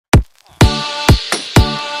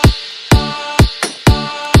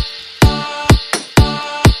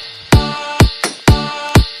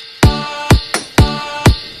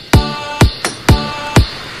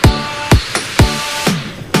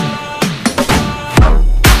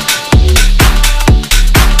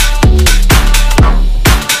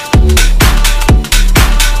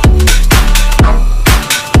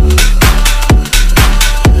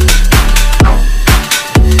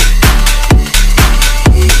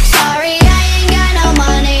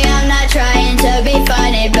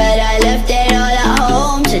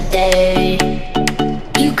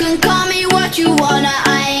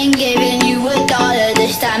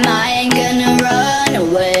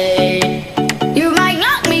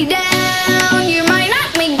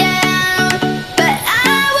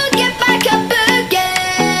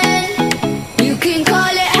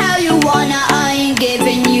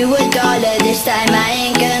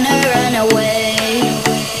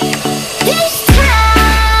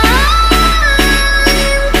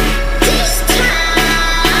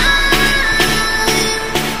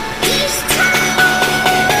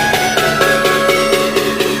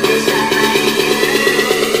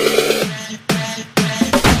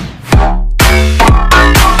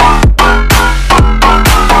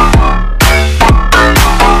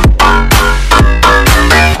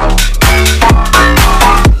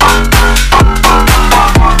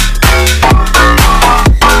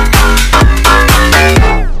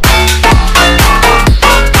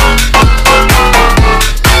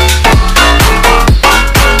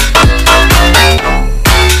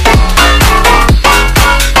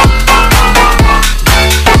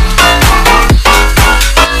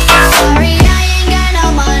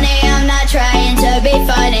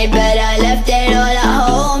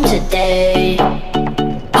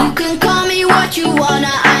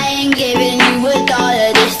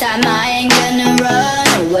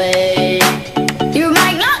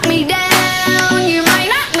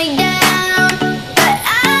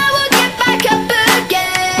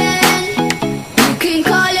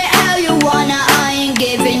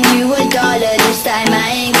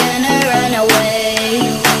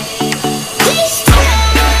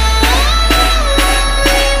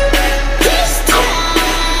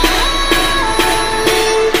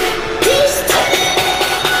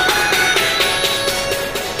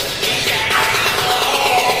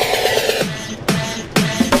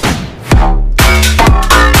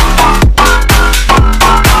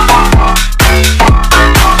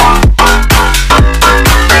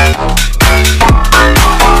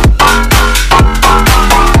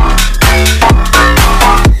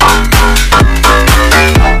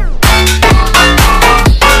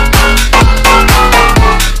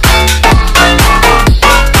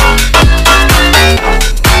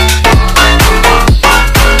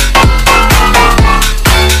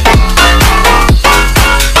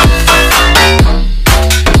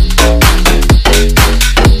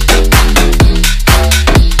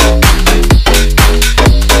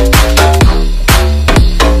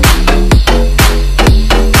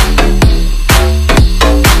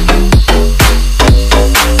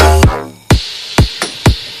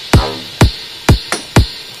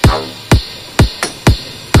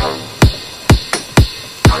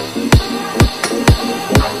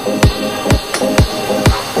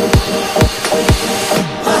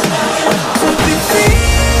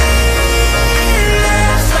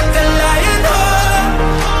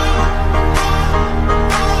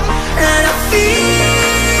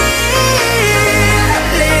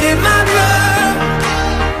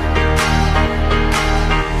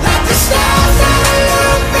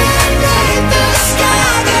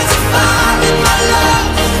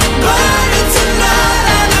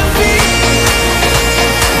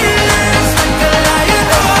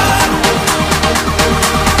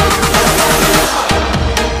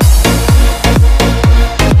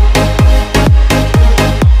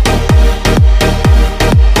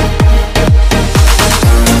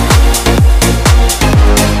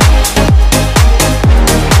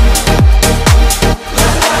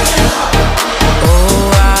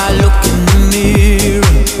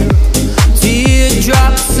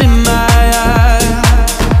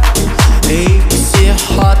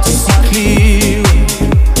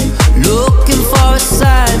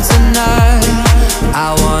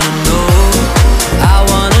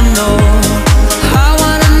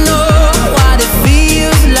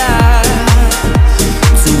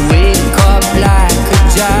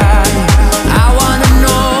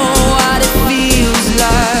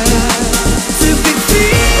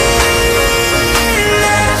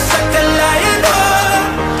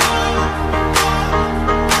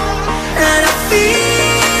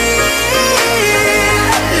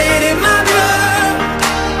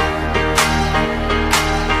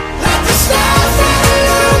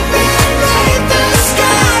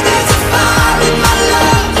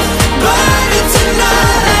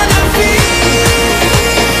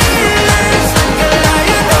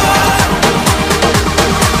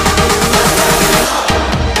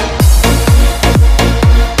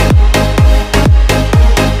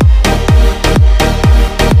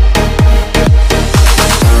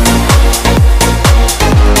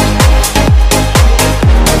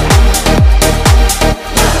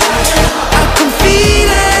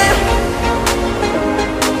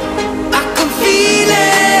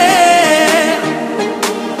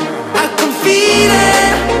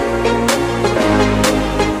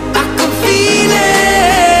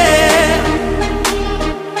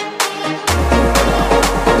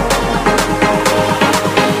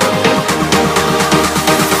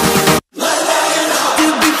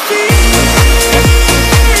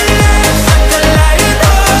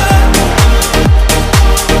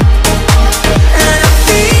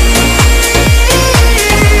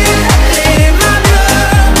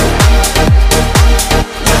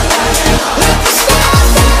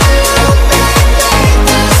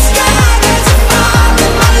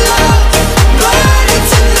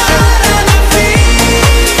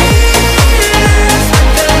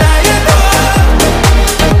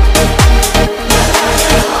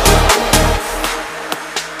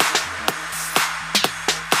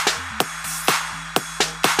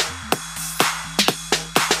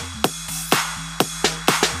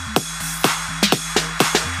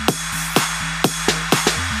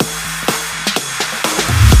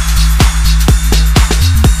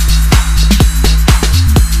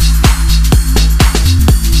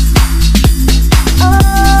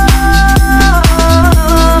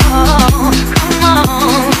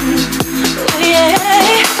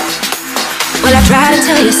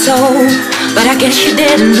soul, but I guess you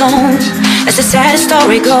didn't know. As the sad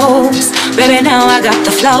story goes, baby, now I got the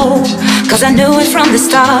flow. Cause I knew it from the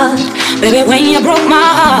start, baby, when you broke my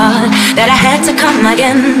heart, that I had to come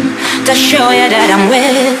again to show you that I'm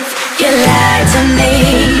with. You lied to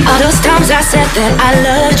me. All those times I said that I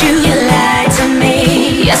loved you, you lied to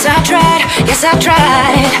me. Yes, I tried, yes, I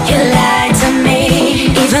tried. You lied to me.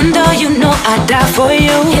 Even though you know I'd die for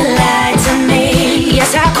you, you lied to me.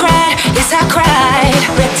 Yes, I cried, yes, I cried.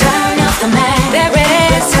 Return of the Mac, there it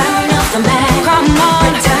is. Return of the Mac, come on.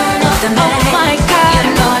 Return of the Mac, oh my God,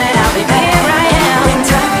 you know that I'll be back. Here I am.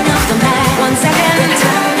 Return of the Mac, once again.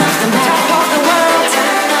 Return of the Mac, top of the world.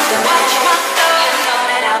 Return of the Mac, you know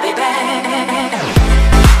that I'll be back.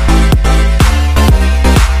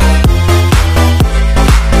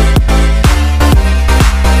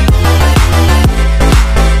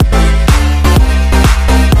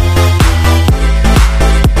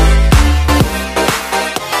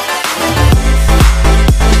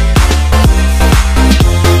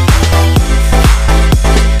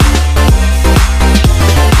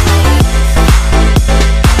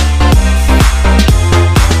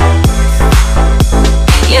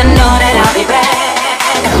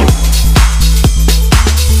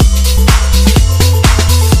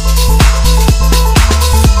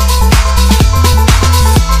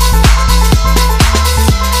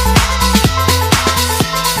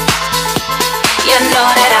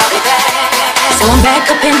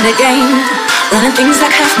 The game, running things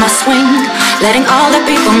like half my swing, letting all the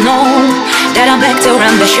people know that I'm back to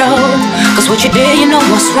run the show. Cause what you did, you know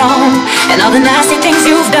what's wrong, and all the nasty things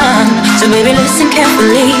you've done. So baby, listen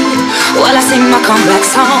carefully while I sing my comeback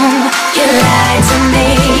song. You lied to me,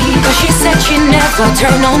 cause she said she never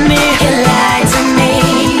turned on me. You lied to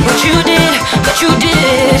me, but you did, but you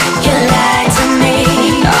did. You lied to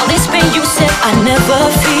me, all this pain you said I never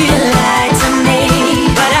feel.